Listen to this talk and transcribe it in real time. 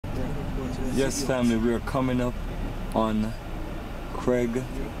Yes, family, we are coming up on Craig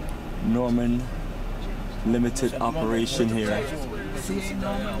Norman Limited operation here.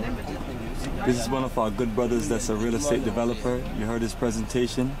 This is one of our good brothers that's a real estate developer. You heard his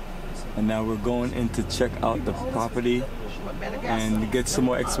presentation, and now we're going in to check out the property and get some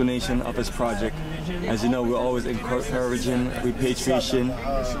more explanation of his project. As you know, we're always encouraging repatriation,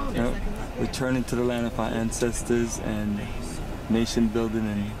 you know, returning to the land of our ancestors and nation building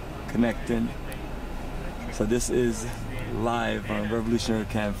and connecting. So this is live on Revolutionary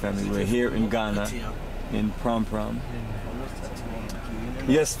Camp, family. We're here in Ghana, in Prampram.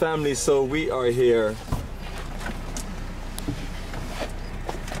 Yes, family, so we are here.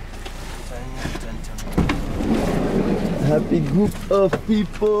 Happy group of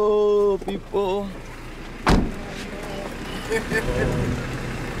people.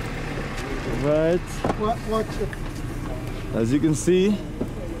 Right. As you can see,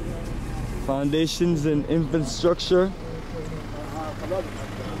 foundations and infrastructure.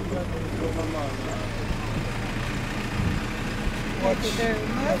 Thank you very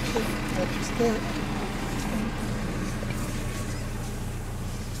much.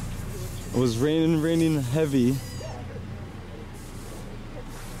 It was raining heavy.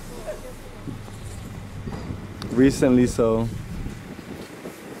 Recently, so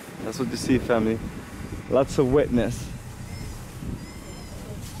that's what you see, family. Lots of wetness.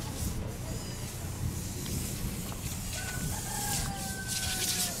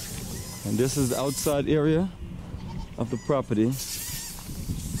 And this is the outside area of the property.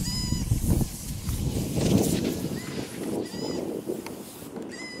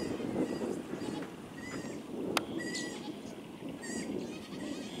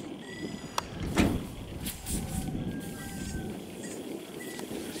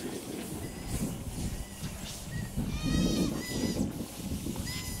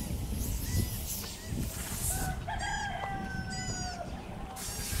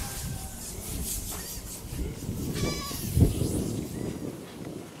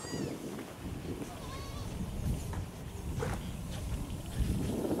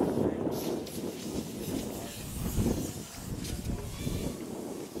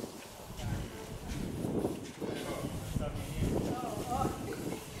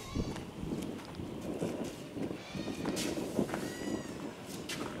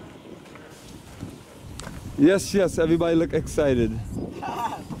 Yes, everybody look excited.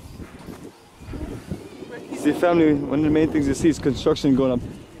 See, family, one of the main things you see is construction going up.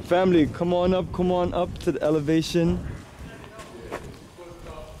 Family, come on up to the elevation.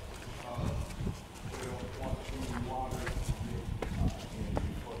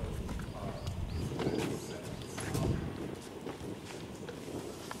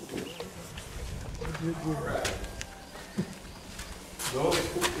 Those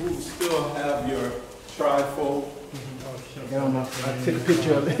who still have your trifold. I took a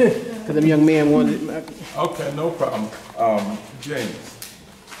picture of it because the young man wanted it. Okay, no problem. James.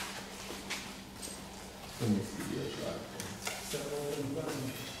 Let me see your trifold.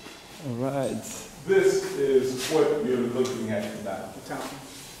 All right. This is what you're looking at now.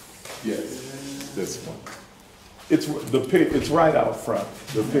 Yes, this one. It's right out front.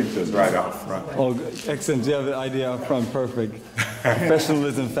 The picture's right out front. Oh, excellent. You have an idea up front. Perfect.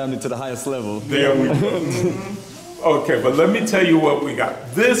 Professionalism, family, to the highest level. There we go. Okay, but let me tell you what we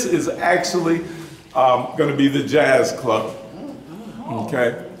got. This is actually going to be the jazz club.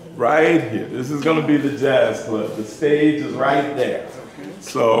 Okay, right here. This is going to be the jazz club. The stage is right there.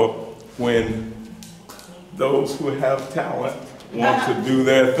 So when those who have talent want to do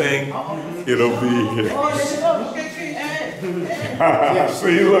their thing, it'll be here.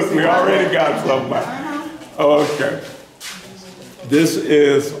 See, look, we already got somebody. Okay. This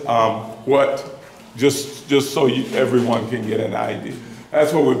is what, just so everyone can get an idea.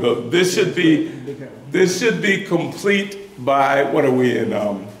 That's what we built. This should be complete by, what are we in?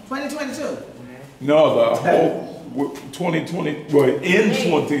 2022. No, the whole 2020. Well, in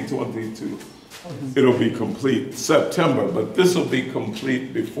 2022, it'll be complete September. But this will be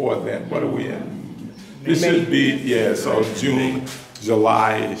complete before then. What are we in? This should be so June,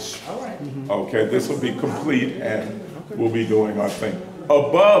 July-ish. Okay, this will be complete and we'll be doing our thing.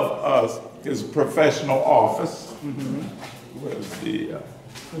 Above us is a professional office. Where's the,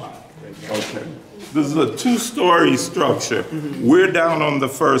 okay. This is a two-story structure. We're down on the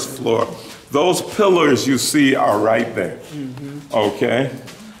first floor. Those pillars you see are right there, okay?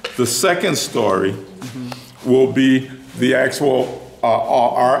 The second story will be the actual,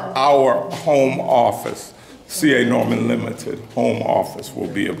 our home office. CA Norman Limited home office will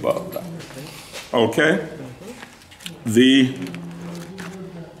be above that, okay?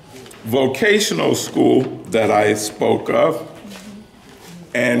 vocational school that I spoke of,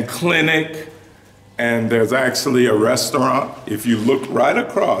 and clinic, and there's actually a restaurant. If you look right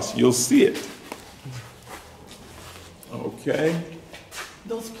across, you'll see it. Okay.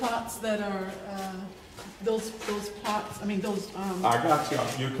 Those plots that are, those plots, I mean, those, I got you.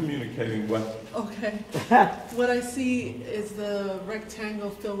 You're communicating well. okay. What I see is the rectangle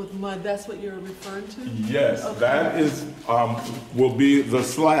filled with mud. That's what you're referring to? Yes, Okay. that is, will be the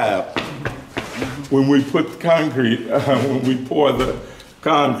slab. When we put concrete, when we pour the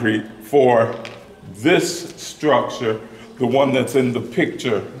concrete for this structure, the one that's in the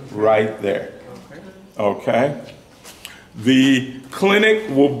picture right there. Okay? The clinic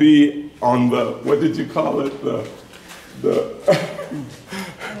will be on the, what did you call it? I don't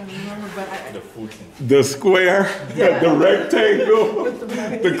remember, but the square, the rectangle.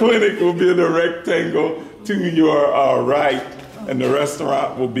 The clinic will be in the rectangle to your right, and the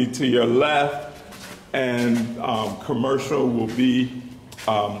restaurant will be to your left, and commercial will be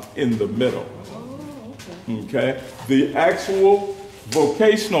in the middle. Okay? The actual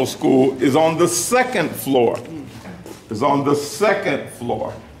vocational school is on the second floor. Is on the second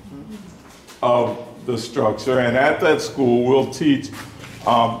floor of the structure, and at that school we'll teach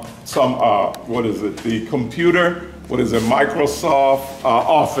some, what is it, the computer, Microsoft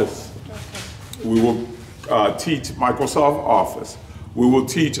Office. We will teach Microsoft Office. We will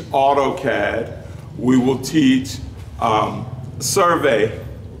teach AutoCAD. We will teach survey.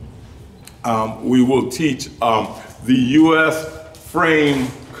 We will teach the U.S. frame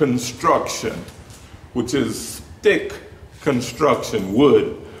construction, which is stick construction,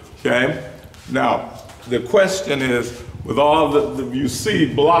 wood, okay? Now, the question is, with all the you see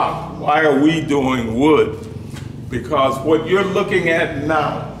block, why are we doing wood? Because what you're looking at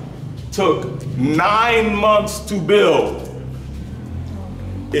now took 9 months to build.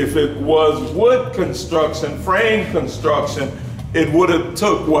 If it was wood construction, frame construction, it would have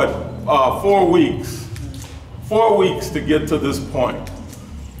took, what, 4 weeks? 4 weeks to get to this point.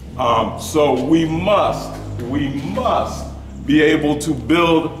 So we must be able to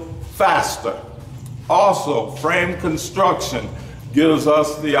build faster. Also, frame construction gives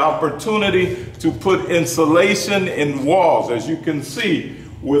us the opportunity to put insulation in walls. As you can see,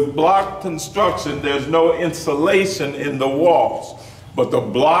 with block construction, there's no insulation in the walls. But the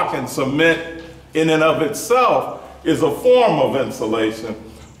block and cement in and of itself is a form of insulation.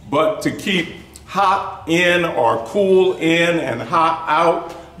 But to keep hot in or cool in and hot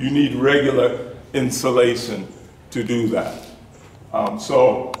out, you need regular insulation to do that.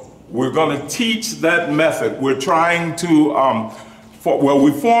 So we're going to teach that method. We're trying to,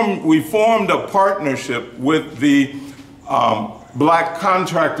 we formed a partnership with the Black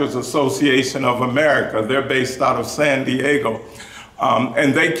Contractors Association of America. They're based out of San Diego.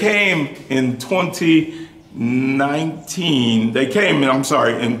 And they came in 2019,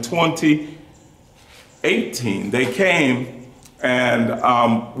 in 2018, they came, and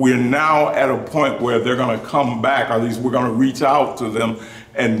we're now at a point where they're going to come back, or at least we're going to reach out to them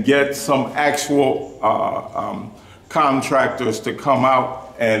and get some actual contractors to come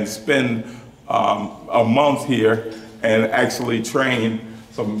out and spend a month here and actually train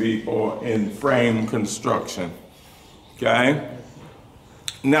some people in frame construction. Okay?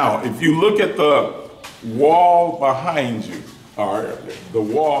 Now, if you look at the wall behind you, or the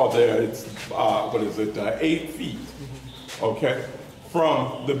wall there, it's, 8 feet. Okay?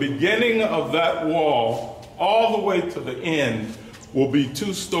 From the beginning of that wall all the way to the end will be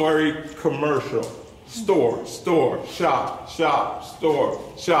 2-story commercial. Store, shop, store,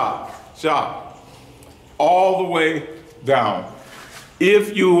 shop. All the way down.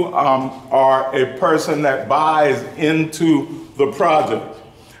 If you are a person that buys into the project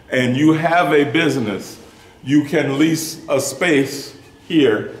and you have a business, you can lease a space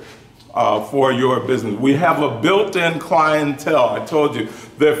here for your business. We have a built-in clientele. I told you,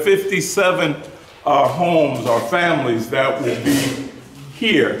 there are 57 homes or families that will be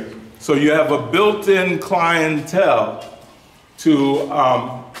here. So you have a built-in clientele to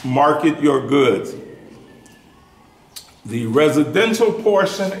market your goods. The residential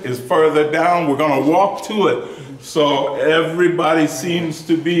portion is further down. We're going to walk to it. So everybody seems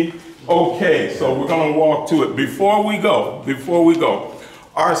to be okay. So we're going to walk to it. Before we go,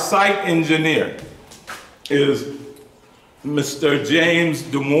 our site engineer is Mr. James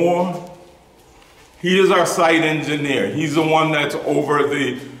Demore. He is our site engineer. He's the one that's over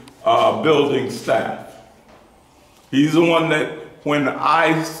the building staff. He's the one that when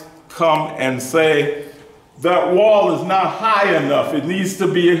I come and say, that wall is not high enough, it needs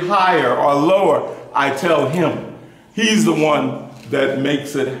to be higher or lower, I tell him. He's the one that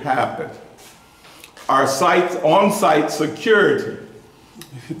makes it happen. Our site's on-site security.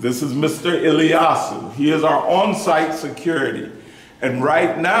 This is Mr. Ilyasu. He is our on-site security. And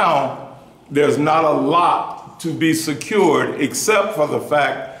right now, there's not a lot to be secured except for the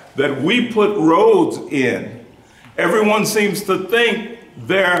fact that we put roads in. Everyone seems to think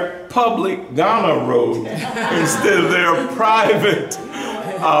they're public Ghana roads instead of their private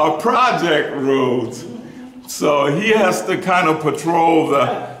project roads. So he has to kind of patrol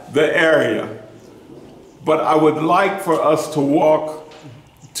the area. But I would like for us to walk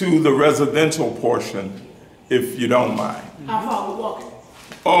to the residential portion, if you don't mind. How far we walking?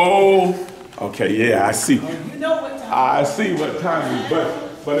 Oh, okay, yeah, I see. You know what time? I see what time it is,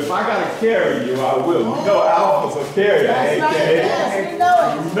 but if I gotta carry you, I will. You know Alpha's a carrier, Yes, we know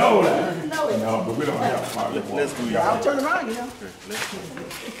it. You know that. We know it. No, but we don't have far to walk. Let's do it. I'll turn around, you know.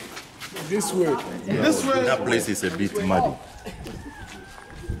 This way. This way. That place is a bit muddy.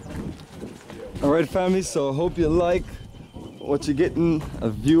 All right, family, so I hope you like what you're getting a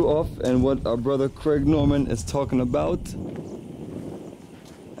view of and what our brother Craig Norman is talking about.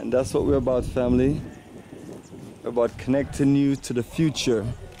 And that's what we're about, family. We're about connecting you to the future.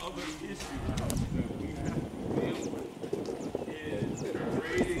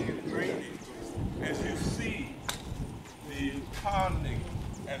 As you see the ponding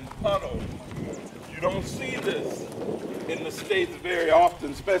and puddles, you don't see this in the States very often,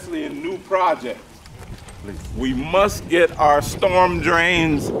 especially in new projects. We must get our storm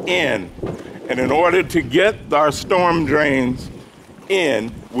drains in. And in order to get our storm drains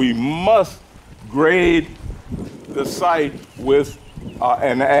in, we must grade the site with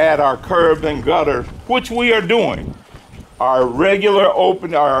and add our curb and gutter, which we are doing. Our regular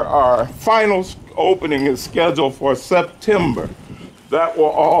open, our final opening is scheduled for September. That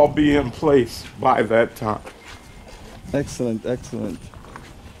will all be in place by that time. Excellent, excellent.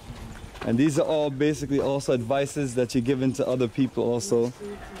 And these are all basically also advices that you're giving to other people also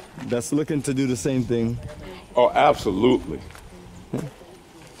that's looking to do the same thing. Oh, absolutely.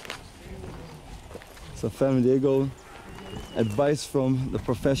 So family, there you go. Advice from the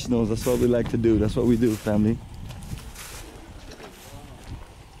professionals. That's what we like to do. That's what we do, family.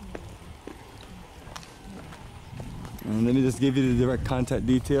 And let me just give you the direct contact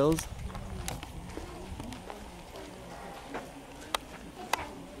details.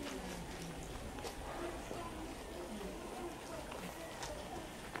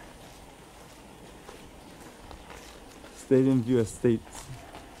 Stadium View Estates.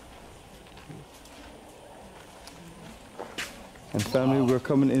 And family, we're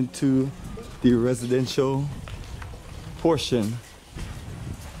coming into the residential portion.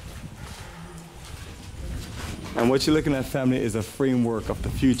 And what you're looking at, family, is a framework of the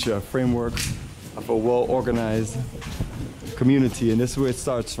future, a framework of a well-organized community, and this is where it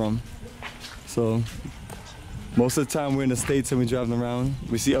starts from. So most of the time we're in the States and we're driving around,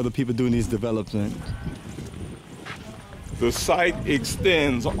 we see other people doing these developments. The site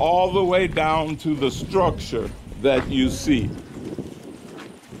extends all the way down to the structure that you see.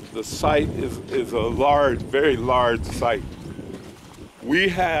 The site is a large, very large site. We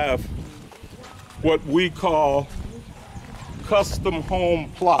have what we call custom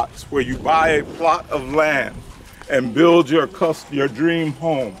home plots, where you buy a plot of land and build your dream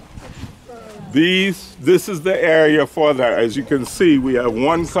home. This is the area for that. As you can see, we have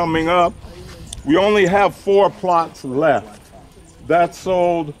one coming up. We only have 4 plots left. That's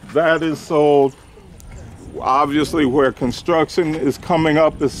sold, that is sold. Obviously, where construction is coming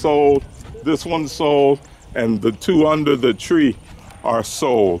up is sold. This one's sold, and the 2 under the tree are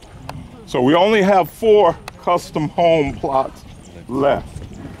sold. So we only have 4 custom home plots left.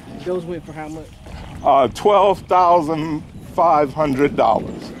 Those went for how much?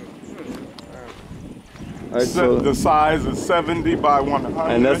 $12,500. Right, so The size is 70 by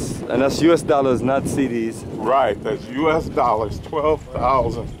 100. and that's US dollars, not CDs. Right, that's US dollars,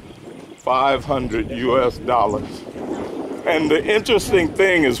 12,500 US dollars. And the interesting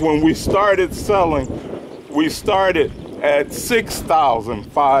thing is when we started selling, we started at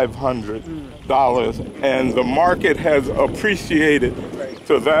 $6,500, and the market has appreciated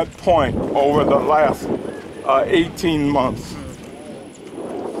to that point over the last 18 months.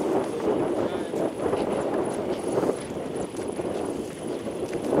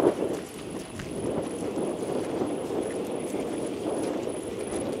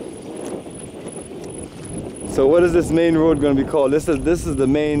 So what is this main road going to be called? This is the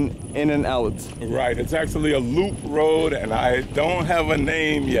main in and out. Right, it's actually a loop road, and I don't have a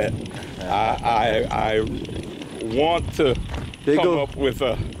name yet. I want to come up with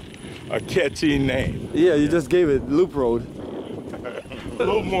a catchy name. Yeah, you just gave it Loop Road.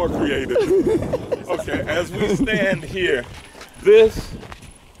 little more creative. Okay, as we stand here, this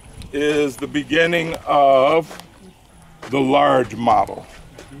is the beginning of the large model.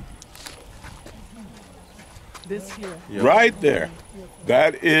 This here. Right there.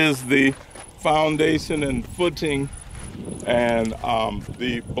 That is the foundation and footing and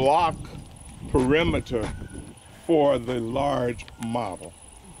the block perimeter for the large model.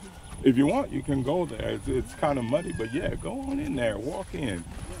 If you want, you can go there. It's kind of muddy, but yeah, go on in there, walk in.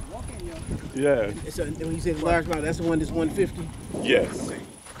 Yeah. So when you say the large model, that's the one that's 150? Yes,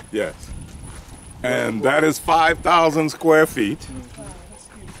 yes. And that is 5,000 square feet.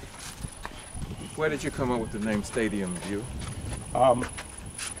 Where did you come up with the name Stadium View?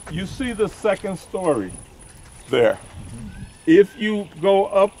 You see the second story there. If you go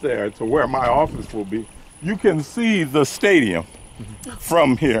up there to where my office will be, you can see the stadium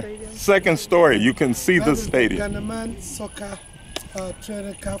from here. Second story, you can see the stadium. Ghana Man Soccer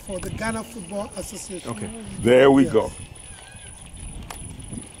Training Camp for the Ghana Football Association. Okay. There we go.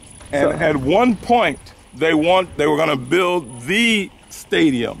 And at one point, they were going to build the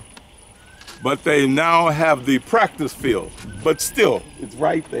stadium, but they now have the practice field. But still, it's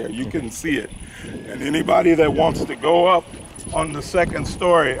right there. You can see it. And anybody that wants to go up on the second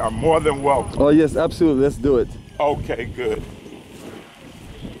story are more than welcome. Oh yes, absolutely. Let's do it. Okay, good.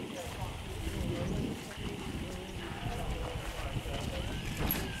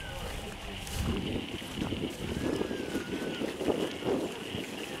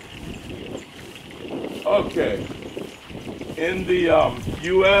 Okay. In the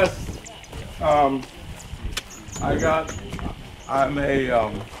U.S., I'm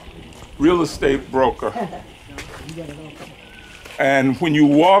a real estate broker. And when you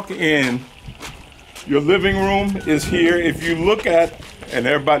walk in, your living room is here. If you look at, and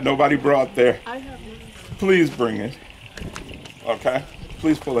nobody brought there, please bring it. Okay?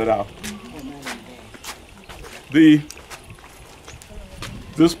 Please pull it out. This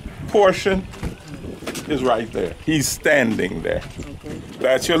portion is right there. He's standing there.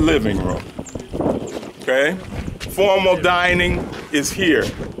 That's your living room. Okay? Formal dining is here.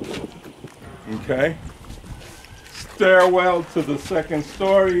 Okay? Stairwell to the second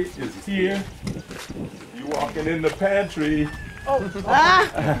story is here. You walking in the pantry.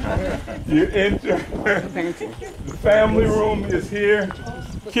 You enter. The family room is here.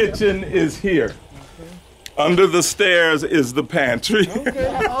 Kitchen is here. Under the stairs is the pantry.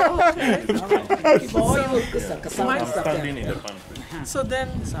 So then,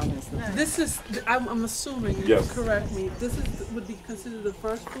 this is, I'm assuming, you Yes. correct me, this would be considered the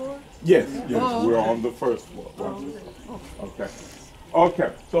first floor? Yes, Oh, we're okay. on the first floor. Okay.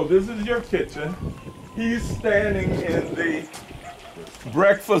 Okay, so this is your kitchen. He's standing in the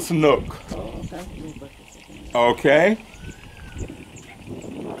breakfast nook. Okay?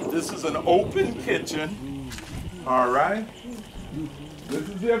 This is an open kitchen. All right? This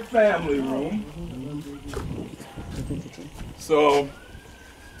is your family room. So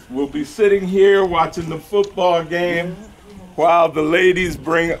we'll be sitting here watching the football game while the ladies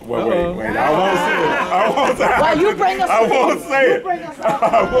bring. Well, wait. I won't say it. I won't say it. Well, you bring us. I won't say it. Bring us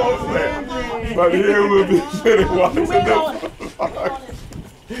I won't say it. But here we'll be sitting watching the football.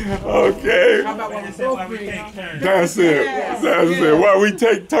 Okay. How about when we say why we take turns? That's it. That's it. Well, we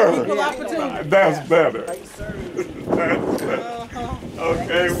take turns. That's better. That's better.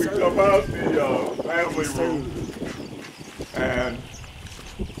 Okay, we come out the family room. And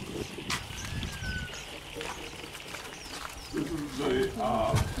this is the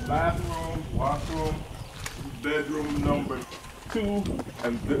bathroom, washroom, bedroom number 2,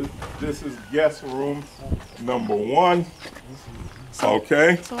 and this is guest room number 1.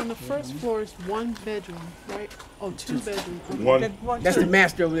 Okay. So on the first floor is 1 bedroom, right? Oh, 2 bedrooms. One. That's the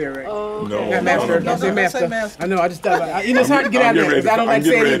master over there, right? Oh, No. okay. Not master, don't say master. I know, I just thought about it. You know, it's hard to get out of there because I don't like I'm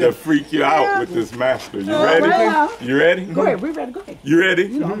getting saying ready to either. freak you out with this master. You ready? You ready? Go ahead, we're ready. Go ahead. You ready?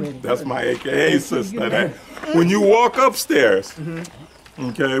 That's my AKA sister. That when you walk upstairs,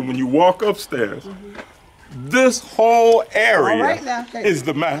 okay, when you walk upstairs, this whole area All right now. is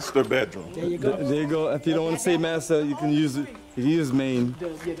the master bedroom. There you go. If you don't want to say master, you can use it. You can use main.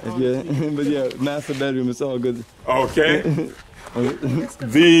 Yeah, but yeah, master bedroom. It's all good. Okay.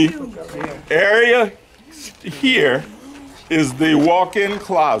 The area here is the walk-in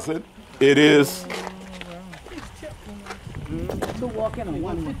closet. It is The walk-in or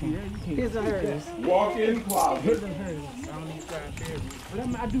 150. His or hers. walk-in closet.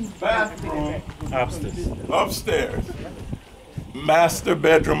 Bathroom upstairs. Master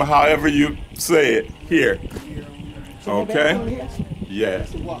bedroom, however you say it, here. Okay?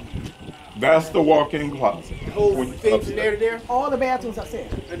 Yes. That's the walk-in closet. The whole thing from there to there? All the bathrooms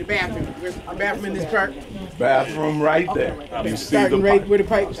upstairs. And the bathroom. Where's the bathroom in this part? Bathroom right there. You see the Starting right pipe. where the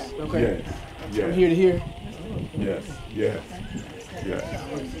pipes? Okay. Yes. From Yes. here to here? Yes. Yes. Yes.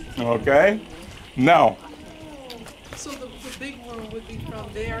 Okay. Now. So the big room would be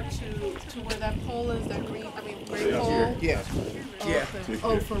from there to where that pole is, that green, I mean, gray pole? Yeah. Oh, Yeah. okay.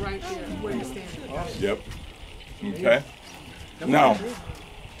 Oh, for right there, where you're standing. Yep. Okay. Now,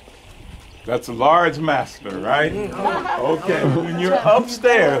 that's a large master, right? Okay. When you're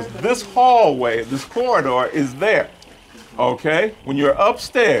upstairs, this hallway, this corridor is there. Okay. When you're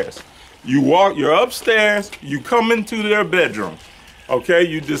upstairs, you're upstairs, you come into their bedroom. Okay.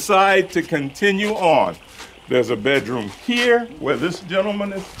 You decide to continue on. There's a bedroom here where this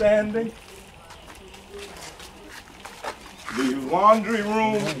gentleman is standing. The laundry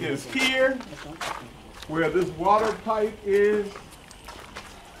room is here where this water pipe is.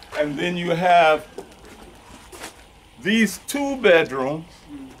 And then you have these 2 bedrooms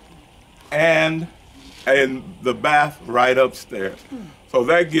and the bath right upstairs. So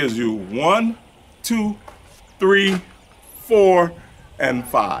that gives you 1, 2, 3, 4, and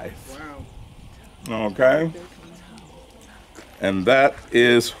 5. Okay? And that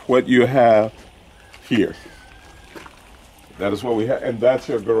is what you have here. That is what we have, and that's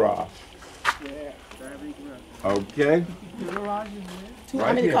your garage. Okay? Garage is there. How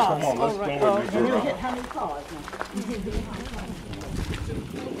Right many here. cars? Come on, let's go in the garage. How many cars?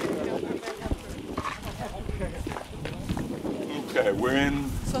 Okay, we're in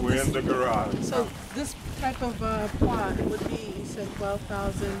the garage. So this type of plot would be, you said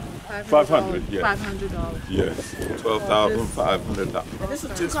 $12,500. $500, yes. $500. Yes, $12,500. This is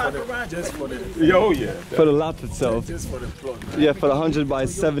a 2-car garage. Just for the Oh yeah. For the lot itself. just for the plot. Yeah, for the 100 by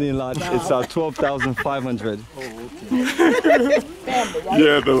 70 lot, it's 12,500.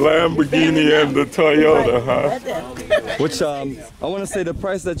 Yeah, the Lamborghini and the Toyota, huh? Which I want to say the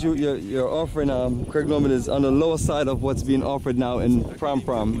price that you're offering, Craig Norman, is on the lower side of what's being offered now in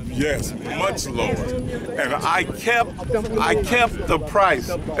Prampram. Yes, much lower. And I kept the price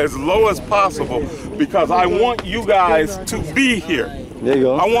as low as possible because I want you guys to be here. There you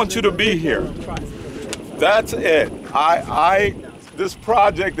go. I want you to be here. That's it. This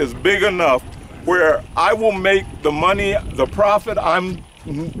project is big enough where I will make the money, the profit I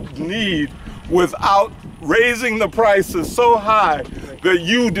need without raising the prices so high that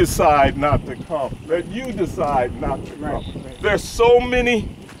you decide not to come, that you decide not to come. There's so many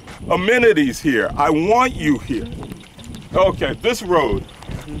amenities here. I want you here. Okay, this road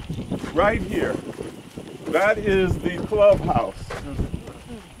right here, that is the clubhouse.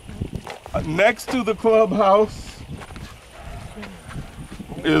 Next to the clubhouse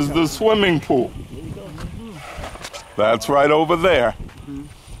is the swimming pool. That's right over there.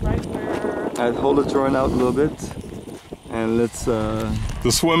 I'd hold the drawing out a little bit, and let's.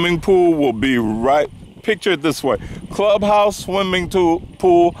 The swimming pool will be right. Picture it this way: clubhouse, swimming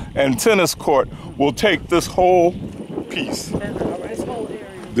pool, and tennis court will take this whole piece.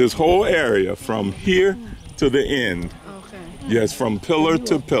 This whole area from here to the end. Okay. Yes, from pillar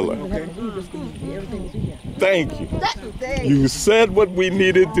to pillar. Thank you. You said what we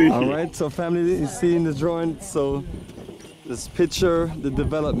needed to hear. All right, so family, you see in the drawing, so this picture, the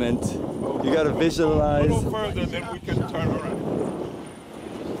development, you got to visualize. A little further, then we can turn around.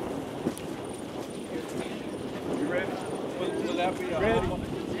 You ready?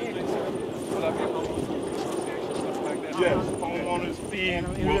 Yes, homeowners fee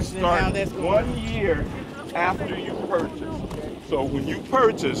will start 1 year after you purchase. So when you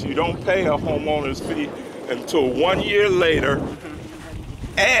purchase, you don't pay a homeowner's fee until 1 year later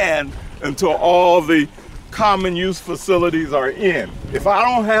and until all the common use facilities are in. If I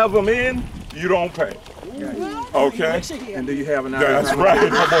don't have them in, you don't pay. Okay? And do you have an That's right. I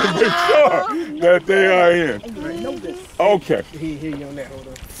want to make sure that they are in. Okay.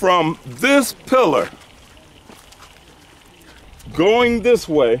 From this pillar, going this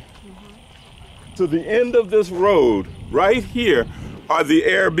way to the end of this road, right here, are the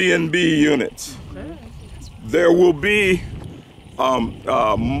Airbnb units. There will be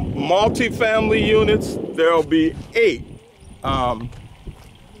multi-family units. There'll be 8.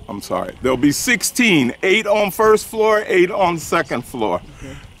 There'll be 16. 8 on first floor, 8 on second floor.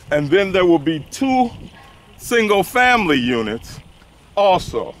 And then there will be 2 single-family units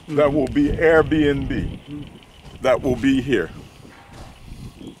also that will be Airbnb that will be here.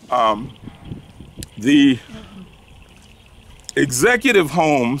 The executive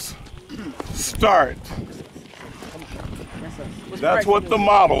homes start. That's what the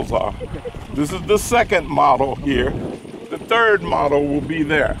models are. This is the second model here. The third model will be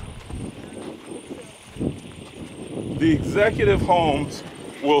there. the executive homes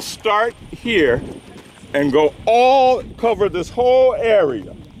will start here and go cover this whole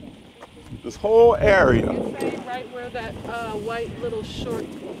area. This whole area. You're saying right where that white little short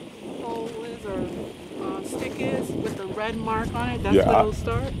pole is or stick is with the red mark on it? That's where it'll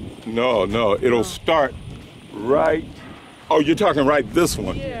start? No, it'll start right. Oh, you're talking right this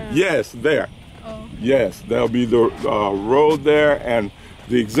one? Yeah. Yes, there. Oh. Yes, there'll be the road there, and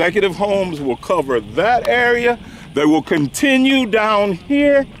the executive homes will cover that area. They will continue down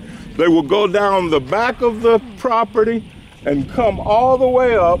here. They will go down the back of the property and come all the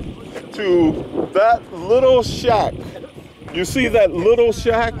way up to that little shack. You see that little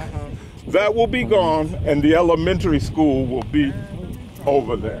shack? That will be gone, and the elementary school will be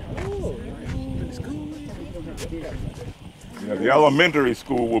over there. Yeah, the elementary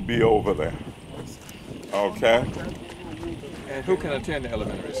school will be over there. Okay? And who can attend the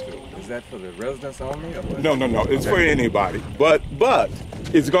elementary school? Is that for the residents only? Or what? No. It's for anybody. But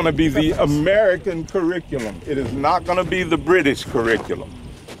it's going to be the American curriculum. It is not going to be the British curriculum.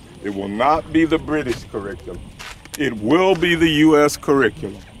 It will not be the British curriculum. It will be the U.S.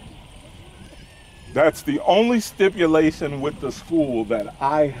 curriculum. That's the only stipulation with the school that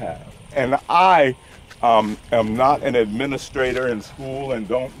I have. And I am not an administrator in school and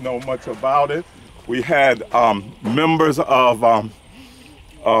don't know much about it. We had members of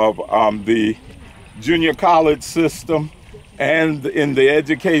the junior college system and in the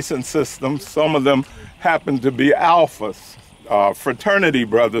education system. Some of them happen to be alphas, fraternity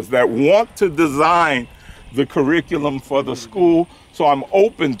brothers that want to design the curriculum for the school. So I'm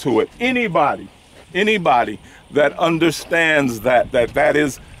open to it. Anybody that understands that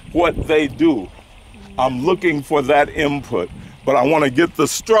is what they do. I'm looking for that input, but I want to get the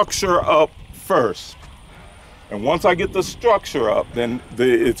structure up first. And once I get the structure up, then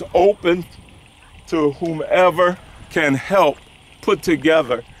it's open to whomever can help put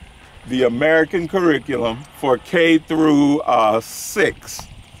together the American curriculum for K through sixth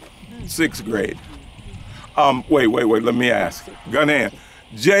grade. Wait, let me ask. Ganan,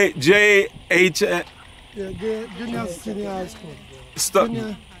 JH Junior senior high school.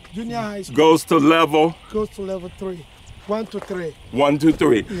 Junior high school goes to level 3. 1 to 3. 1 to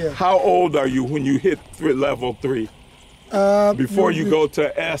 3. Yeah. How old are you when you hit level 3? Before you go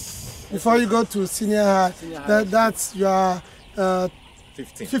to S? Before you go to senior high, that's your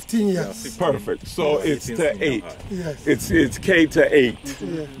 15 years. Perfect. So it's to 8. Yes. It's K to 8,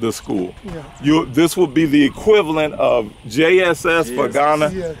 Yeah. the school. Yeah. This will be the equivalent of JSS for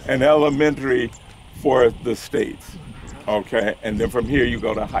Ghana Yes. and elementary for the States. Okay, and then from here you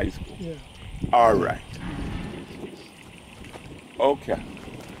go to high school. Yeah. All right. Okay.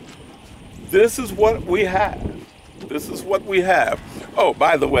 This is what we have. This is what we have. Oh,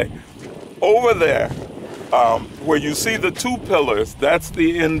 by the way, over there, where you see the 2 pillars, that's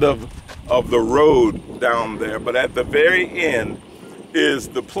the end of the road down there. But at the very end is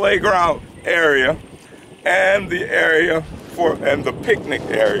the playground area and the area and the picnic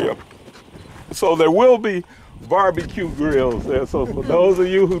area. So there will be barbecue grills there. So for those of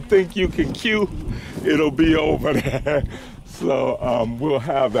you who think you can queue, it'll be over there. So we'll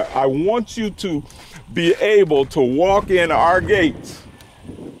have that. I want you to be able to walk in our gates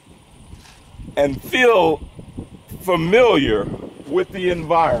and feel familiar with the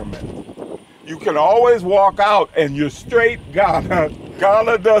environment. You can always walk out and you're straight Ghana.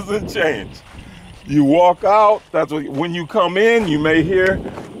 Ghana doesn't change. You walk out, that's when you come in, you may hear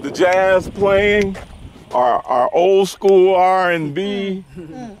the jazz playing, our old school R&B.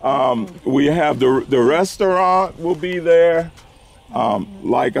 We have the restaurant will be there.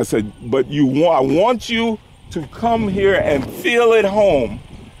 Like I said, but I want you to come here and feel at home,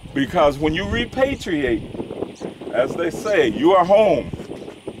 because when you repatriate, as they say, you are home.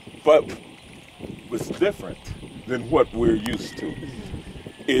 But it's different than what we're used to.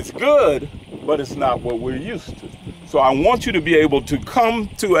 It's good, but it's not what we're used to. So I want you to be able to come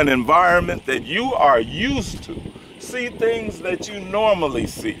to an environment that you are used to, see things that you normally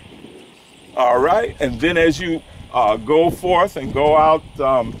see. All right? And then as you go forth and go out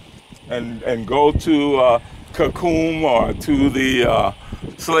and go to Kakum or to the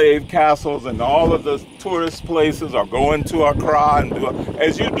slave castles and all of the tourist places, or go into Accra and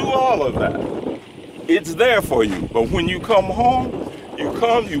as you do all of that, it's there for you. But when you come home,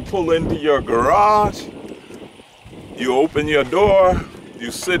 you pull into your garage, you open your door, you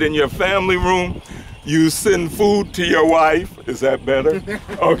sit in your family room, you send food to your wife. Is that better?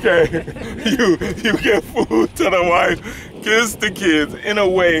 Okay. You get food to the wife, kiss the kids in a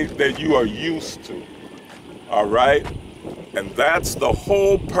way that you are used to. All right? And that's the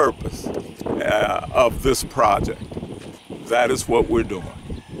whole purpose of this project. that is what we're doing.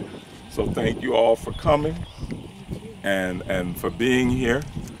 So thank you all for coming and for being here.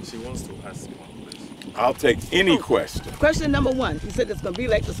 She wants to ask one question. I'll take any question. Question number one. You said it's going to be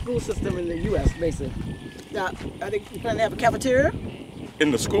like the school system in the U.S., basically. Now, are they planning to have a cafeteria?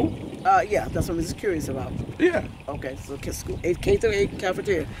 In the school? Yeah, that's what I was curious about. Yeah. Okay, so school, K through 8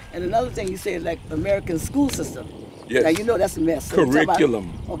 cafeteria. And another thing you said, like American school system. Yes. Now, you know that's a mess. So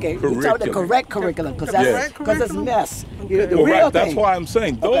Curriculum. Okay, you're talking about the correct curriculum, because it's a mess. The Well, real right, that's thing. why I'm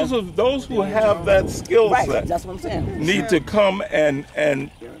saying those who have that skill Right, set that's what I'm saying. need to come and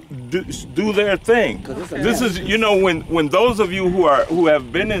do their thing. This is, you know, when those of you who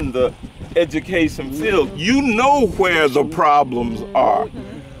have been in the education field, you know where the problems are.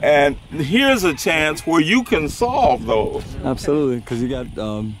 And here's a chance where you can solve those. Absolutely, because you got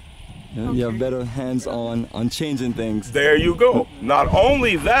you have better hands on changing things. There you go. Not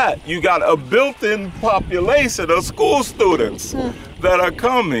only that, you got a built-in population of school students that are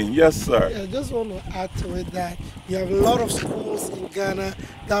coming. Yes, sir. I just want to add to it that we have a lot of schools in Ghana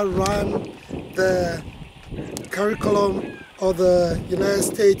that run the curriculum of the United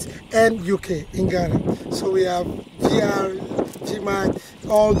States and UK in Ghana. So we have GR, GMAT,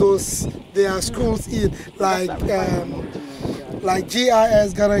 all those. There are schools in like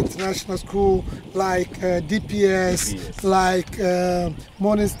GIS, Ghana International School, like DPS, like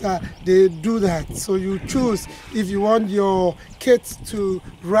Morningstar. They do that. So you choose if you want your kids to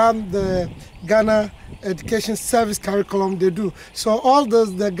run the Ghana Education Service curriculum. They do. So all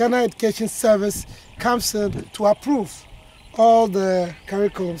those, the Ghana Education Service comes in to approve all the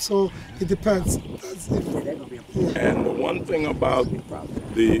curriculum, so it depends. And the one thing about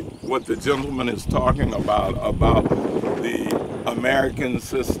what the gentleman is talking about the American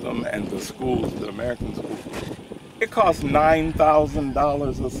system and the schools, the American schools, it costs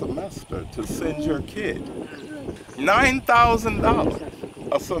 $9,000 a semester to send your kid.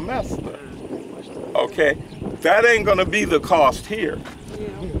 $9,000 a semester. Okay, that ain't gonna be the cost here.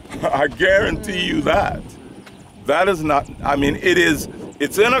 I guarantee you that. That is not, I mean, it's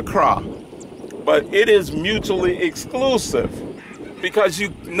in Accra, but it is mutually exclusive because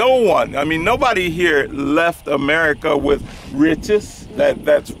nobody here left America with riches,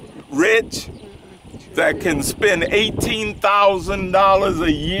 that's rich, that can spend $18,000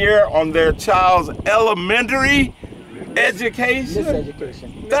 a year on their child's elementary education.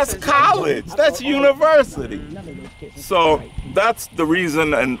 That's college, that's university. So that's the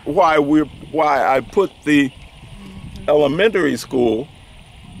reason and why I put the elementary school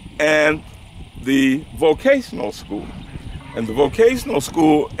and the vocational school. And the vocational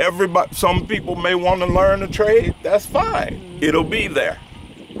school, some people may want to learn a trade, that's fine. It'll be there.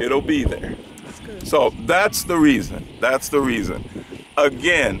 It'll be there. So that's the reason. That's the reason.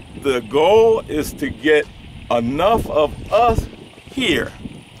 Again, the goal is to get enough of us here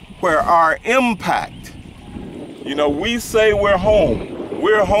where our impact, you know, we say we're home.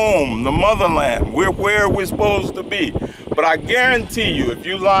 We're home, the motherland. We're where we're supposed to be. But I guarantee you, if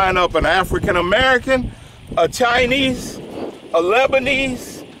you line up an African American, a Chinese, a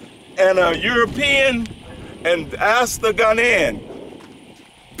Lebanese, and a European, and ask the Ghanaian,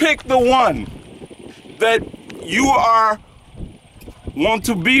 pick the one that you want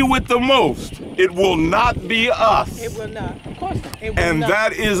to be with the most. It will not be us. It will not. Of course not. And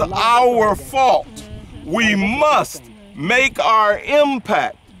that is our fault. We must make our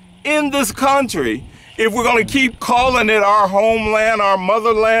impact in this country if we're going to keep calling it our homeland, our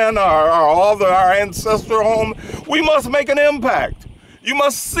motherland, our ancestral home. We must make an impact. You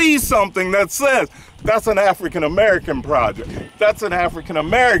must see something that says that's an African American project, that's an African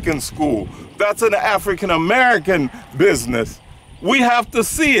American school, that's an African American business. We have to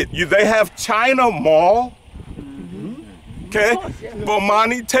see it. They have China Mall. Okay,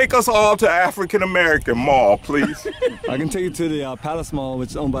 Bomani, take us all to African American Mall, please. I can take you to the Palace Mall,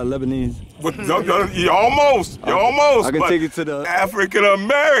 which is owned by Lebanese. But you're almost. I can take you to the African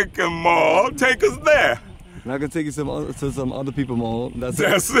American Mall. Take us there. And I can take you to some other people mall. That's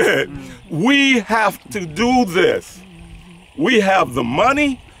it. We have to do this. We have the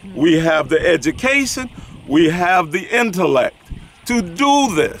money, we have the education, we have the intellect to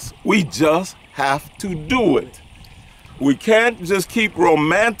do this. We just have to do it. We can't just keep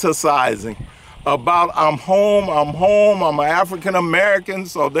romanticizing about I'm home, I'm an African American,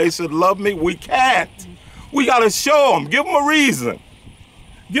 so they should love me. We can't. We gotta show them, give them a reason.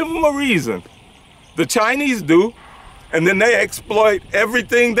 Give them a reason. The Chinese do, and then they exploit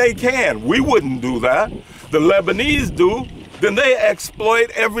everything they can. We wouldn't do that. The Lebanese do, then they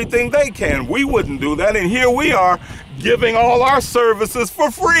exploit everything they can. We wouldn't do that, and here we are giving all our services for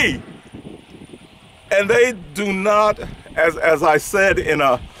free. And they do not as I said in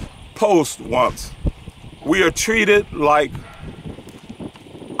a post once, we are treated like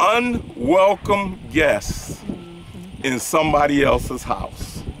unwelcome guests in somebody else's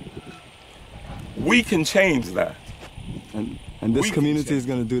house. We can change that. And this community is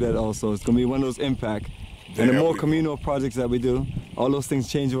going to do that also. It's going to be one of those impact. And the more communal projects that we do, all those things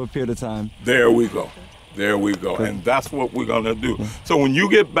change over a period of time. There we go. There we go. And that's what we're going to do. So when you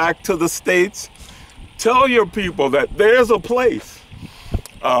get back to the States, tell your people that there's a place.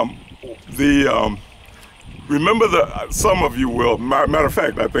 Remember some of you will, matter of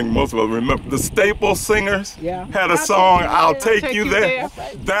fact, I think most of us remember, the Staple Singers had a song, I'll Take You There.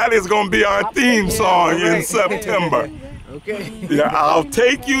 That is going to be our theme song in September. Okay. Yeah, I'll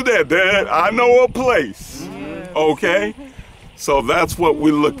take you there. I know a place. Okay? So that's what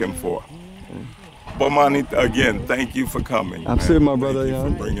we're looking for. Bomani, again, thank you for coming. Absolutely, my brother. Thank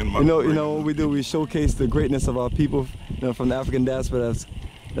you for bringing my you know what we do? We showcase the greatness of our people, from the African diaspora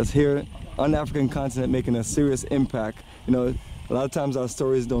that's here on the African continent, making a serious impact. A lot of times our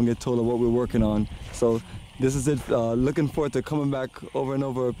stories don't get told of what we're working on. So this is it. Looking forward to coming back over and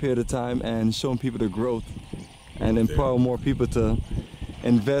over a period of time and showing people the growth and empower more people to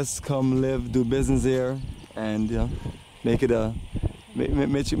invest, come live, do business here, and make it an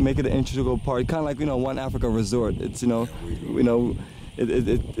integral part. Kind of like One Africa Resort. It's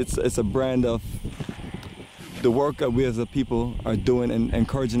it's a brand of the work that we as a people are doing and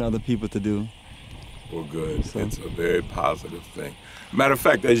encouraging other people to do. Well, good. So. It's a very positive thing. Matter of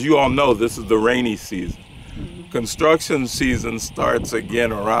fact, as you all know, this is the rainy season. Construction season starts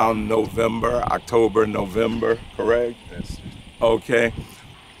again around October, November, correct? Yes. Okay.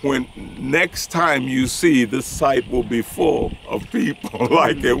 When next time you see, this site will be full of people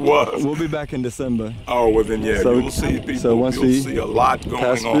like it was. We'll be back in December. Oh, well then, you'll see people. So you'll see a lot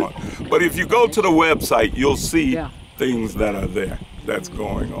going on. But if you go to the website, you'll see things that are there that's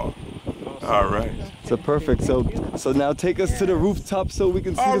going on. All right. So perfect. So now take us to the rooftop so we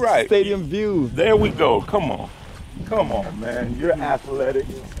can see the stadium view. There we go. Come on. Come on, man. You're athletic.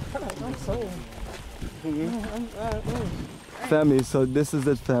 I'm so. Family, so this is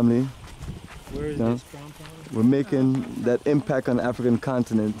it, family. Where is this We're making that impact on the African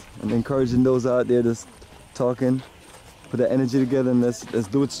continent and encouraging those out there just talking, put the energy together and let's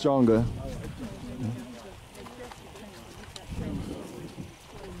do it stronger.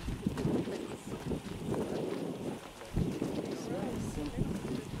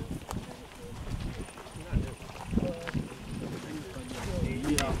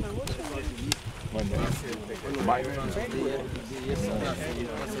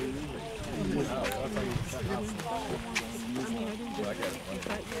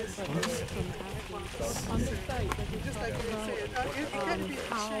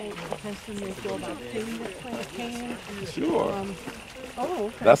 Sure. Oh,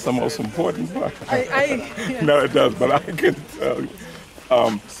 okay. That's the most important part. No, it does, but I can tell you.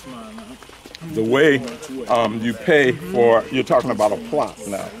 The way you pay for, you're talking about a plot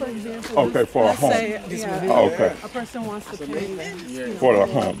now. For example, okay, for a home. Say, okay. A person wants to pay for the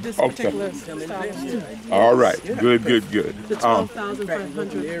home. This particular style. All right. Good. The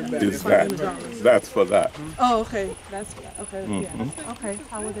 $12,500 is that? That's for that. Oh, okay. That's okay. Yeah. Okay.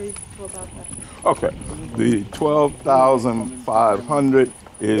 How would they go about that? Okay. The $12,500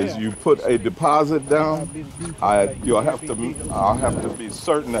 is you put a deposit down. I'll have to be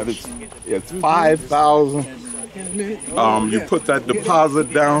certain that it's $5,000. You put that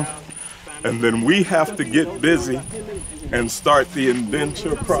deposit down, and then we have to get busy and start the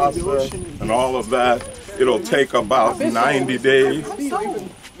indenture process and all of that. It'll take about 90 days,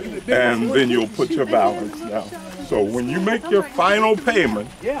 and then you'll put your balance down. So when you make your final payment,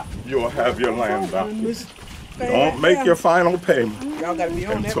 you'll have your land back. Don't make your final payment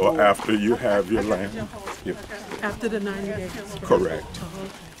until after you have your land. Yeah. After the 90 days. Correct.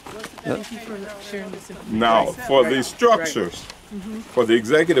 Thank you for sharing this information. Now, for the structures, for the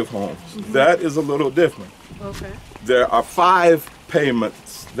executive homes, that is a little different. Okay. There are 5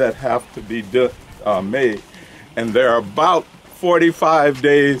 payments that have to be made, and they're about 45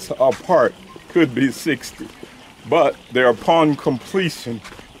 days apart, could be 60, but they're upon completion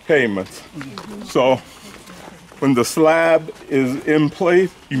payments. So when the slab is in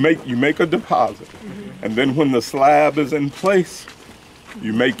place, you make a deposit, and then when the slab is in place,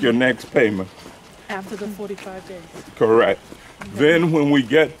 you make your next payment. After the 45 days. Correct. Then when we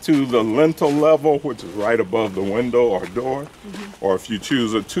get to the lintel level, which is right above the window or door, or if you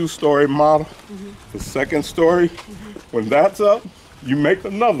choose a 2-story model, the second story, when that's up, you make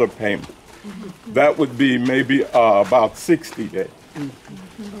another payment. That would be maybe about 60 days. Okay.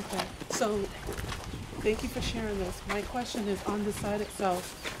 So Thank you for sharing this. My question is on the site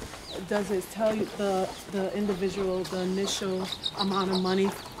itself. Does it tell you the individual the initial amount of money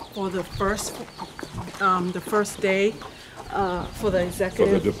for the first day for the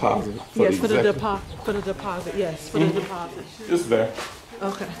executive? For the deposit. Yes, for the deposit. Yes, for the deposit. It's there.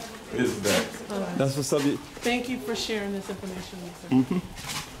 Okay. It's there. That's what's up. Thank you for sharing this information, sir.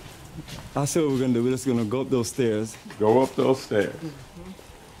 I see what we're gonna do. We're just gonna go up those stairs. Go up those stairs.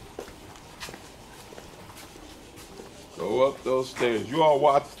 Go up those stairs. You all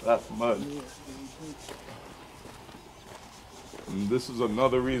watch that mud. And this is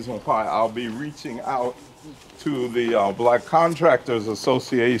another reason why I'll be reaching out to the Black Contractors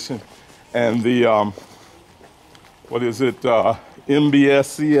Association and the,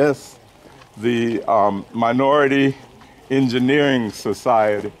 MBSCS, the Minority Engineering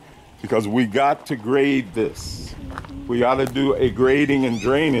Society, because we got to grade this. We got to do a grading and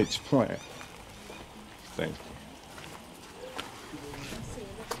drainage plan. Thank you.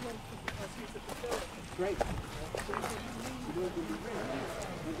 Great.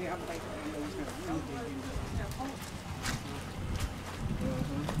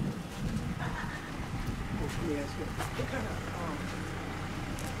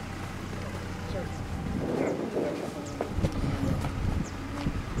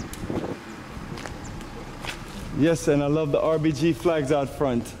 Yes, and I love the RBG flags out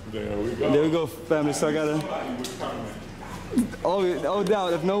front. There we go. There we go, family. So I gotta. Oh,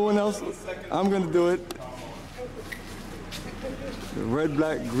 down. If no one else, I'm gonna do it. The red,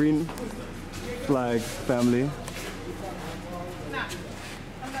 black, green flag, family.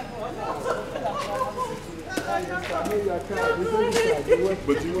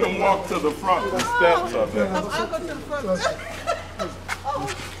 But you can walk to the front. The steps are there. I'll go to the front.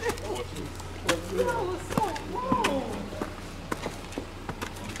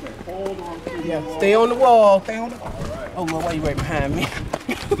 Yeah, stay on the wall. Stay on the wall. Oh, well, why are you right behind me?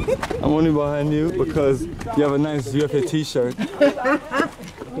 I'm only behind you because you have a nice UFA t-shirt.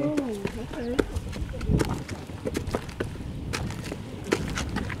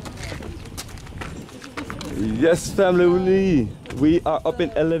 Yes, family, we are up in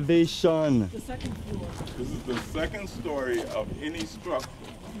elevation. This is the second story of any structure.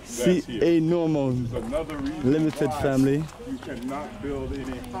 CA Normal Another reason Limited why family. You cannot build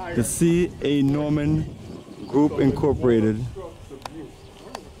any higher. The CA Norman Group Incorporated.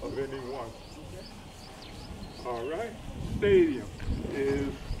 Of anyone. All right. Stadium is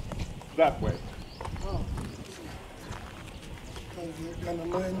that way.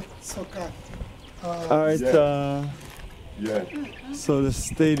 Soccer. All right. Yeah. So the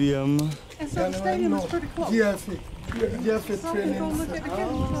stadium. And so the stadium is pretty close. GFA. GFA training.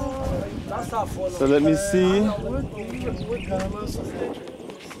 So let me see.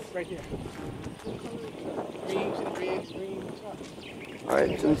 Right here. All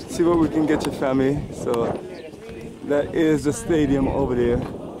right, let's see what we can get your family. So that is the stadium over there.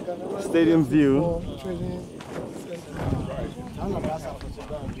 Stadium view.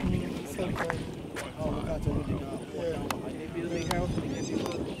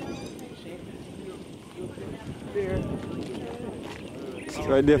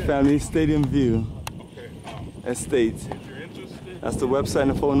 Right there, family. Stadium view. Estate. That's the website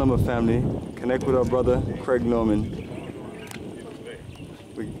and the phone number, family. Connect with our brother, Craig Norman.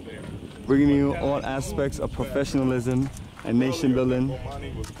 We're bringing you all aspects of professionalism and nation building.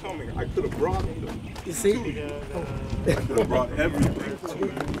 Bomani was coming. I could have brought them. You see? I could have brought everything to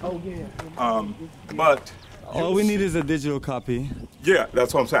you. Oh, yeah. But All we need is a digital copy. yeah,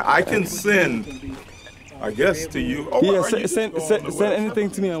 that's what I'm saying. I can send, I guess, to you. Oh, Yeah, or you send just go on the website.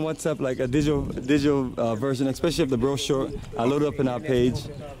 anything to me on WhatsApp, like a digital version, especially of the brochure. I load it up in our page,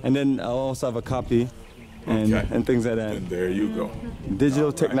 and then I'll also have a copy and Okay. and things like that. And there you go.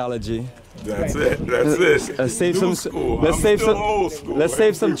 Digital technology. That's it. That's it. Let's save New some. school. Let's I'm save still some. old school. Let's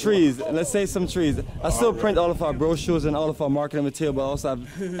save some trees. Let's save some trees. I still print all of our brochures and all of our marketing material, but I also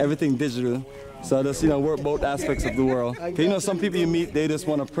have everything digital. So I just work both aspects of the world. 'Cause some people you meet, they just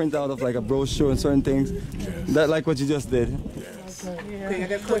want to print out of like a brochure and certain things. That like what you just did. Okay, I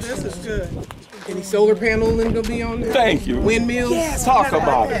got questions. This is good. Any solar panels gonna be on there? Thank you. Windmills? Yes, talk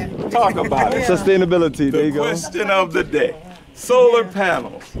about it. Talk about it. Sustainability. There The you go. question of the day. Solar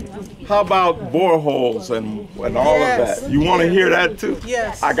panels. How about boreholes and all Yes. of that? You want to hear that too?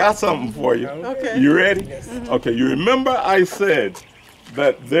 Yes. I got something for you. Okay. You ready? Okay, you remember I said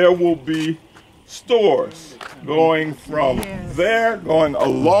that there will be stores going from there, going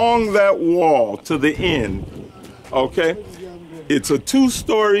along that wall to the end. Okay? It's a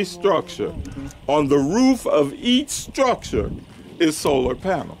 2-story structure. On the roof of each structure is solar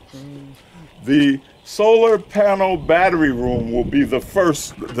panels. The solar panel battery room will be the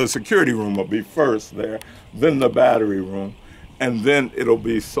first, the security room will be first there, then the battery room, and then it'll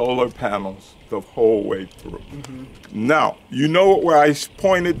be solar panels the whole way through. Now, you know where I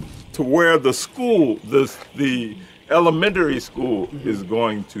pointed to where the school, the elementary school is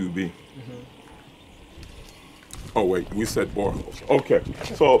going to be. Oh wait, we said boreholes. Okay,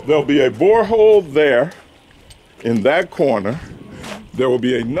 so there'll be a borehole there in that corner. There will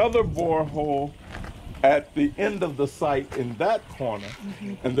be another borehole at the end of the site in that corner,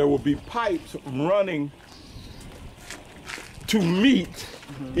 and there will be pipes running to meet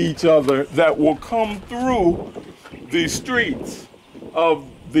each other that will come through the streets of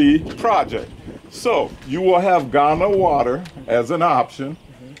the project. So you will have Ghana water as an option,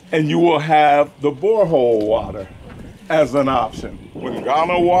 and you will have the borehole water as an option. When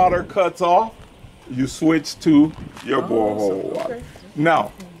Ghana water cuts off, you switch to your borehole water.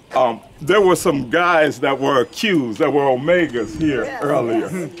 Now, there were some guys that were accused, that were Omegas here earlier.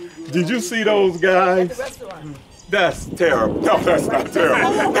 Did you see those guys? That's terrible. No, that's not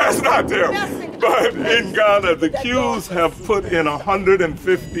terrible. That's not terrible. But in Ghana, the Qs have put in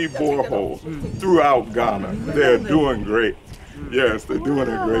 150 boreholes throughout Ghana. They're doing great. Yes, they're doing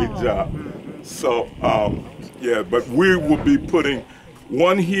a great job. So, yeah, but we will be putting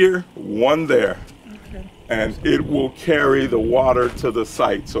one here, one there, and it will carry the water to the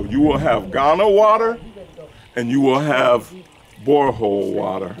site. So you will have Ghana water, and you will have borehole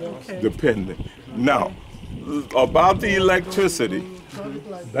water, depending. Now, about the electricity,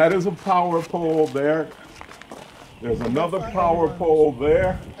 that is a power pole there. There's another power pole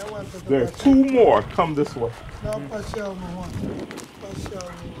there. There are two more. Come this way.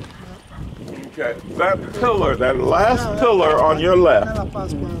 Okay, that pillar, that last pillar on your left,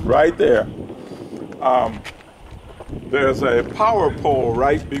 right there, there's a power pole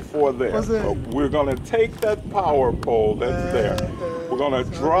right before there. So we're going to take that power pole that's there. We're going to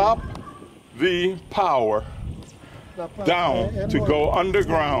drop the power down to go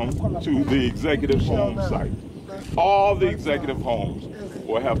underground to the executive home site. All the executive homes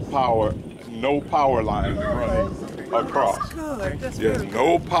will have power, no power lines running across. Yes,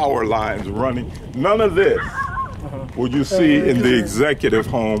 no power lines running. None of this will you see in the executive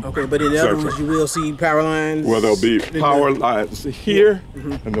home. Okay, but in the other ones you will see power lines. Well, there'll be power lines here,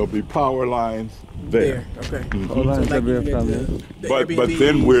 and there'll be power lines there. Okay. But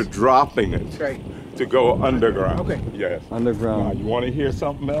then we're dropping it to go underground. Okay. Yes. Underground. You want to hear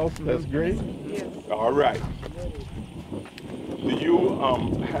something else? That's great. Yes. All right. Do you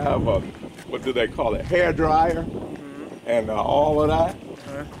have a, what do they call it, hair dryer, and all of that?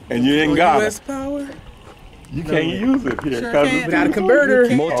 And you ain't got US power? You can't use it here because without a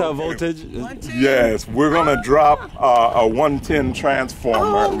converter. Multi-voltage. Yes, we're gonna drop a 110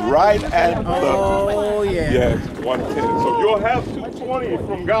 transformer right at the. Oh yeah. Yes, 110. So you'll have 220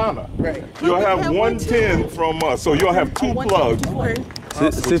 from Ghana. Right. You'll have 110 from us. So you'll have two plugs.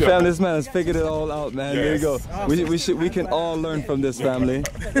 See, fam, this man has figured it all out, man. There you go. We can all learn from this family.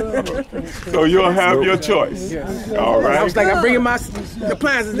 So you'll have your choice. All right. I was like, I'm bringing my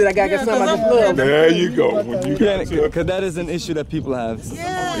appliances that I got some I just love. There you go. Because that is an issue that people have.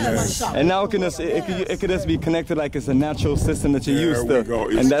 Yes. And now it could just be connected like it's a natural system that you're used to. There we go.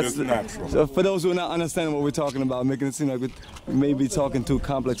 It's just natural. So for those who are not understanding what we're talking about, making it seem like we may be talking too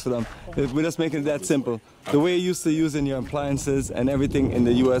complex for them, we're just making it that simple. The way you're used to using your appliances and everything in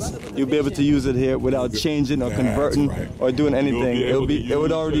the U.S., you'll be able to use it here without changing or converting or doing anything. It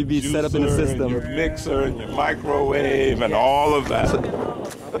would already be set up in the system. Your mixer and your microwave and all of that.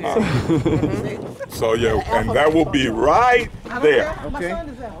 So yeah, and that will be right there. Okay.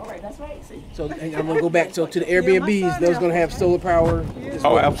 So I'm gonna go back to the Airbnbs. Those gonna have solar power.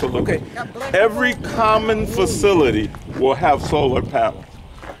 Oh, absolutely. Okay. Every common facility will have solar panels.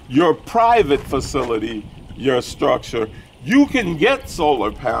 Your private facility, your structure, you can get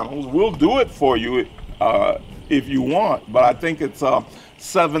solar panels. We'll do it for you if you want, but I think it's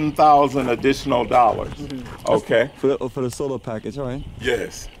 $7,000 additional dollars. Okay. For the solar package, all right?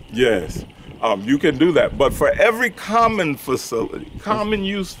 Yes, yes. You can do that, but for every common facility, common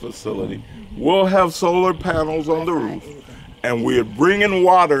use facility, we'll have solar panels on the roof, and we're bringing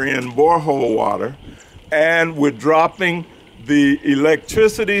water in, borehole water, and we're dropping the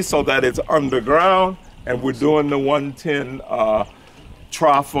electricity so that it's underground, and we're doing the 110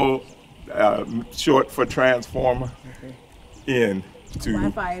 trafo, short for transformer, in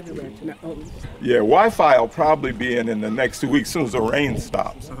Wi-Fi everywhere. Yeah, Wi-Fi will probably be in the next 2 weeks, soon as the rain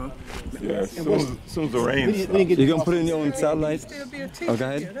stops. Yeah, soon as the rain stops. You're gonna put in your own satellite? Oh, go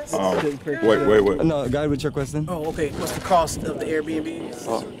ahead. Wait. No, go ahead with your question. Oh, okay. What's the cost of the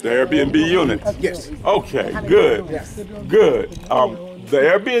Airbnb? The Airbnb units? Yes. Okay, good. Good. The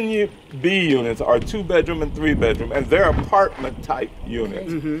Airbnb units are 2-bedroom and 3-bedroom, and they're apartment type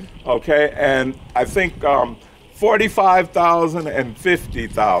units. Okay, and I think 45,000 and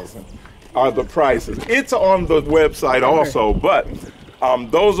 50,000 are the prices. It's on the website also, but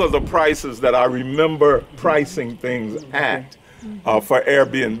those are the prices that I remember pricing things at for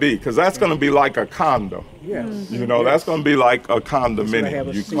Airbnb, because that's going to be like a condo. Yes. You know, that's going to be like a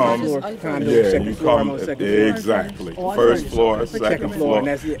condominium. You come, exactly. First floor, second floor.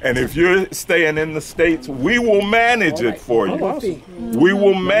 And if you're staying in the States, we will manage it for you. We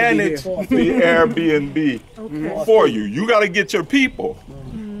will manage the Airbnb for you. You got to get your people,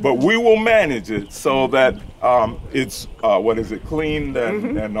 but we will manage it so that it's, cleaned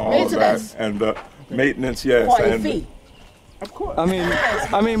and all of that. And the maintenance, yes. And of course. I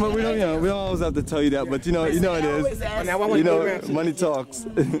mean, but we don't always have to tell you that, but you know it is. Money talks.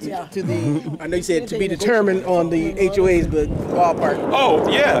 I know you said to be determined on the HOAs, but ballpark. Oh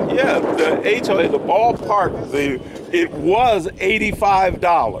yeah, the HOA, the ballpark, it was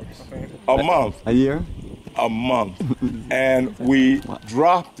 $85 a month. A year? A month, and we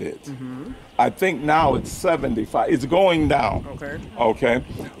dropped it. I think now it's 75. It's going down. Okay.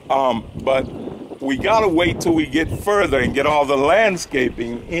 But we gotta wait till we get further and get all the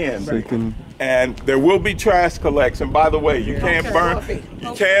landscaping in. So you can... And there will be trash collection. By the way, you can't burn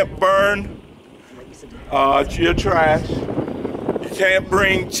your trash. You can't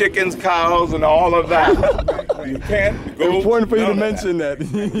bring chickens, cows, and all of that. You can't go. It's important for you to mention that.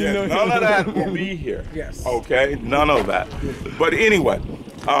 None of that will be here. Yes. Okay, none of that. But anyway,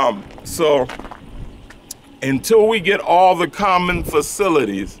 so until we get all the common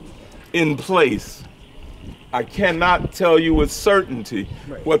facilities in place, I cannot tell you with certainty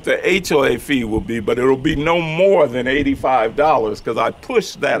what the HOA fee will be, but it'll be no more than $85 because I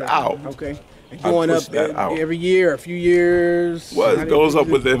pushed that out. Okay. Going up every year, a few years. Well, it goes up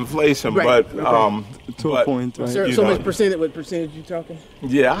with inflation, but to a point, right? So much percentage. What percentage you talking?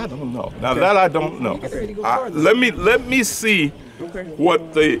 Yeah, I don't know. Now that I don't know. Let me see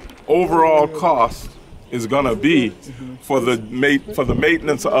what the overall cost is going to be for the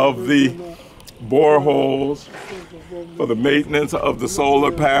maintenance of the boreholes, for the maintenance of the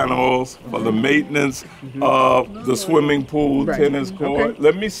solar panels, for the maintenance of the swimming pool, tennis court.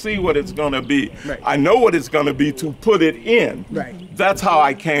 Let me see what it's going to be. I know what it's going to be to put it in. That's how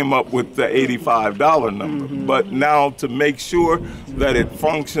I came up with the $85 number. But now to make sure that it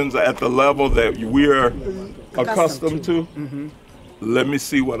functions at the level that we're accustomed to, let me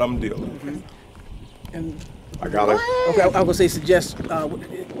see what I'm dealing with. And I got it. Okay, I would say suggest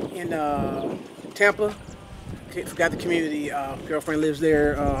in Tampa, forgot the community, girlfriend lives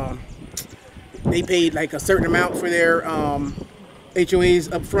there, they paid like a certain amount for their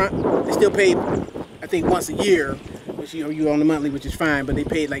HOAs up front. They still paid, I think, once a year, which you on the monthly, which is fine, but they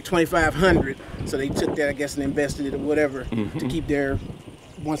paid like $2,500, so they took that, I guess, and invested it or whatever to keep their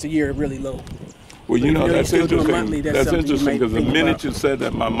once a year really low. Well, you know, that's interesting. That's interesting because the minute you said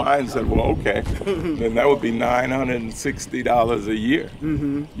that, my mind said, well, okay, then that would be $960 a year.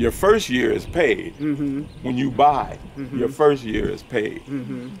 Your first year is paid. When you buy, your first year is paid.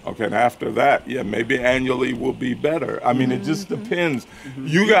 Okay, and after that, yeah, maybe annually will be better. I mean, it just depends.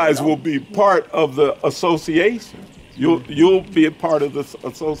 You guys will be part of the association. You'll be a part of this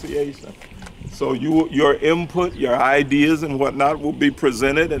association. So your input, your ideas and whatnot will be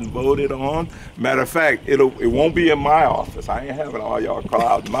presented and voted on. Matter of fact, it won't be in my office. I ain't having all y'all call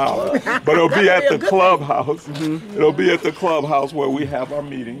out in my office. But it'll be at the clubhouse. It'll be at the clubhouse where we have our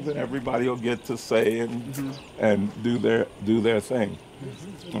meetings and everybody will get to say and do their thing.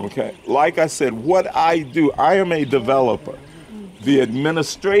 Okay. Like I said, what I do, I am a developer. The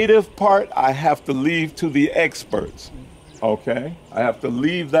administrative part I have to leave to the experts. Okay, I have to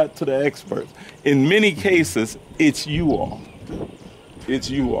leave that to the experts. In many cases, it's you all. It's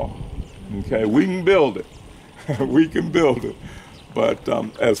you all. Okay, we can build it. We can build it. But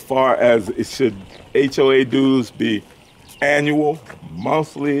as far as it should HOA dues be annual,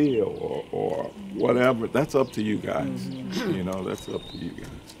 monthly, or whatever, that's up to you guys. You know, that's up to you guys.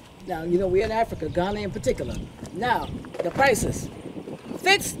 Now, you know, we're in Africa, Ghana in particular. Now, the prices.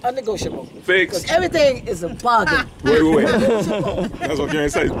 Fixed or negotiable? Fixed. Because everything is a bargain. Wait. That's what I'm going to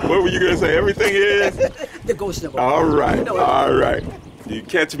say. What were you going to say? Everything is? Negotiable. All right. You know all right. You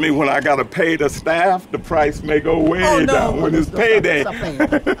catch me when I gotta pay the staff, the price may go way Oh, no. down when it's payday. Stop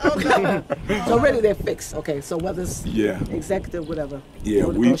playing. So really they're fixed. Okay, so whether it's executive, whatever. Yeah,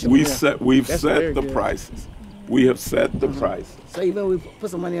 we've set the prices. We have set the prices. So even we put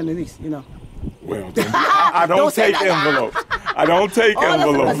some money underneath, you know. Well, I don't take envelopes. I don't take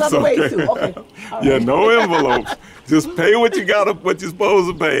envelopes. That's another way too. Okay. Yeah, no envelopes. Just pay what you what you're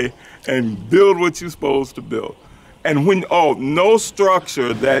supposed to pay, and build what you're supposed to build. And when no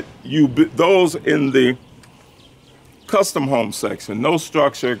structure that those in the custom home section, no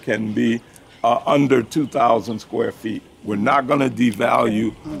structure can be under 2,000 square feet. We're not going to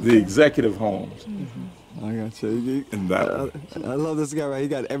devalue the executive homes. I got you. In that I love this guy, right? He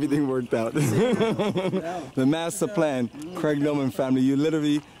got everything worked out. The master plan, Craig Norman family. You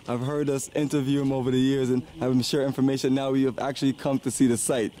literally have heard us interview him over the years and have him share information. Now we have actually come to see the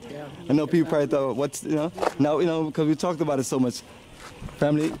site. I know people probably thought, now, because we talked about it so much.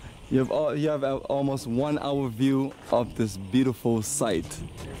 Family, you have almost 1 hour view of this beautiful site.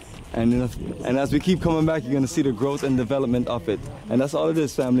 And as we keep coming back, you're going to see the growth and development of it. And that's all it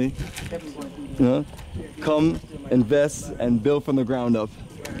is, family. You know, come, invest, and build from the ground up.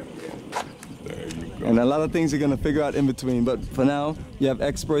 There you go. And a lot of things you're going to figure out in between. But for now, you have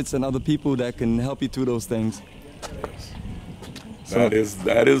experts and other people that can help you through those things. That is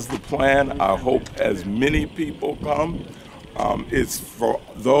the plan. I hope as many people come. It's for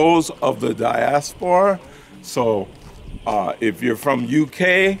those of the diaspora. So if you're from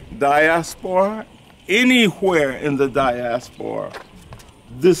UK diaspora, anywhere in the diaspora,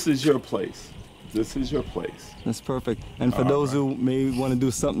 this is your place. This is your place. That's perfect. And for those who may want to do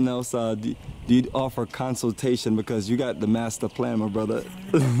something else, do you offer consultation? Because you got the master plan, my brother.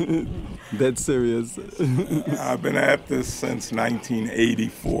 Dead serious. I've been at this since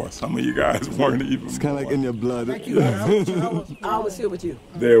 1984. Some of you guys weren't even It's kind of like in your blood. Thank you. I was here with you.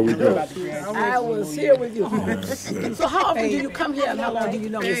 There we go. I was here with you. So how often do you come here and how long do you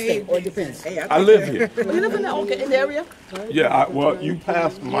know the state? Or it depends? I live here. Oh, you live in in the area? Yeah, well, you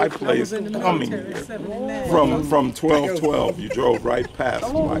passed my place coming here. From 1212, you drove right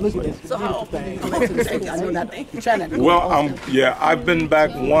past my place. So how often do you come to the state? I know that you're trying to. Well, I've been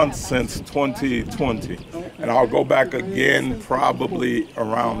back once since 2020, and I'll go back again probably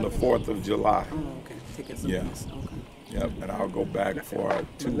around the 4th of July. Yeah. Yep, and I'll go back for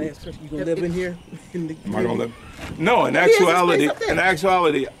 2 weeks. You gonna live in here? Am I gonna live? No, in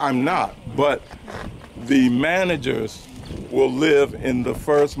actuality, I'm not. But the managers will live in the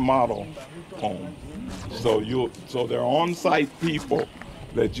first model home. So they're on-site people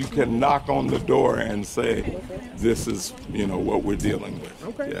that you can knock on the door and say, this is, what we're dealing with.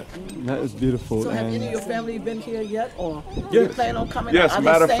 Okay. Yeah. That is beautiful. So have any of your family been here yet, or Yes. you plan on coming? Yes, Are they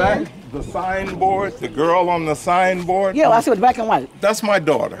matter of staying? fact, the signboard, the girl on the signboard, Yeah, I see with black and white. that's my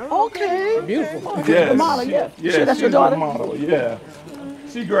daughter. Okay. Beautiful. Yes. The model, yeah. Yeah, Sure, that's your she's daughter? the model, yeah.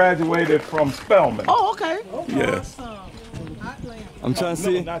 She graduated from Spelman. Oh, okay. Yes. I'm trying to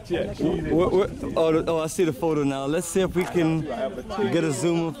see. Not yet. Oh, I see the photo now. Let's see if we can get a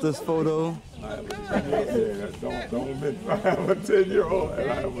zoom of this photo. Don't miss. I have a 10-year-old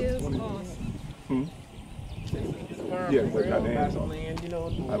and I have a 20. Yeah, they got hands on it.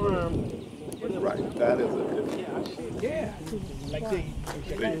 Right, that is a different. Yeah. Like they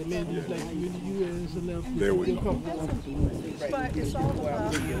There we go.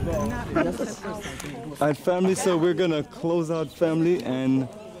 All right, family, so we're going to close out, family, and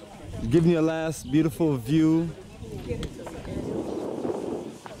give you a last beautiful view.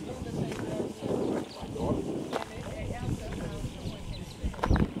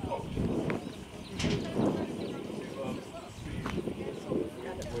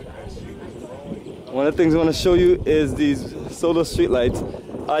 One of the things I want to show you is these solar street lights.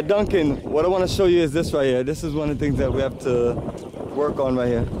 Duncan, what I want to show you is this right here. This is one of the things that we have to work on right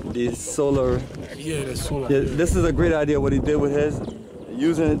here. These solar. Yeah, that's solar. Yeah, this is a great idea what he did with his.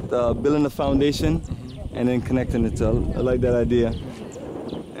 Using it, building the foundation, and then connecting it to. I like that idea.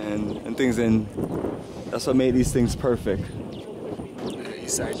 And things in. That's what made these things perfect.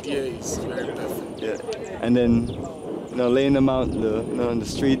 His idea is very perfect. Yeah, and then laying them out in the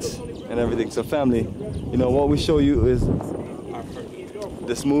streets and everything. So family, what we show you is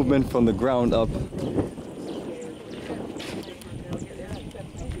this movement from the ground up.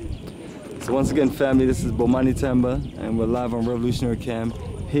 So once again, family, this is Bomani Tyehimba, and we're live on Revolutionary Camp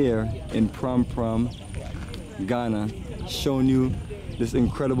here in Prampram, Ghana, showing you this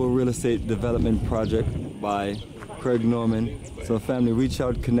incredible real estate development project by Craig Norman. So family, reach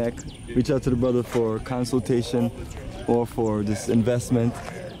out, connect, reach out to the brother for consultation or for this investment.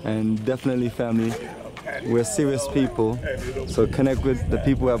 And definitely, family, we're serious people. So connect with the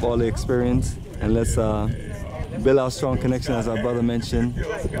people who have all the experience, and let's build our strong connection, as our brother mentioned,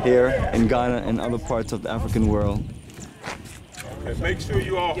 here in Ghana and other parts of the African world. And make sure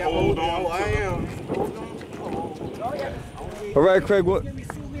you all hold on. I am. All right, Craig, what?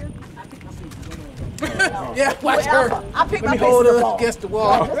 Yeah, watch her. Let me hold her against the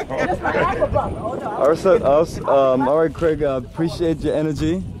wall. All right, Craig, appreciate your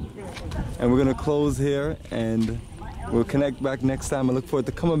energy. And we're going to close here, and we'll connect back next time. I look forward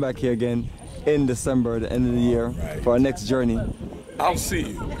to coming back here again in December, the end of the year, for our next journey. I'll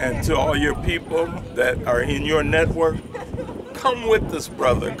see you. And to all your people that are in your network, come with us,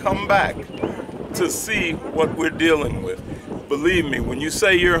 brother. Come back to see what we're dealing with. Believe me, when you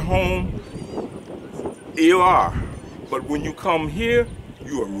say you're home, you are. But when you come here,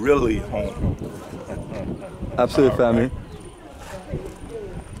 you are really home. Absolutely, family.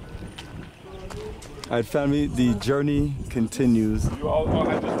 All right, family, the journey continues. You all,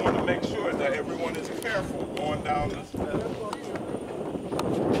 I just want to make sure that everyone is careful going down this.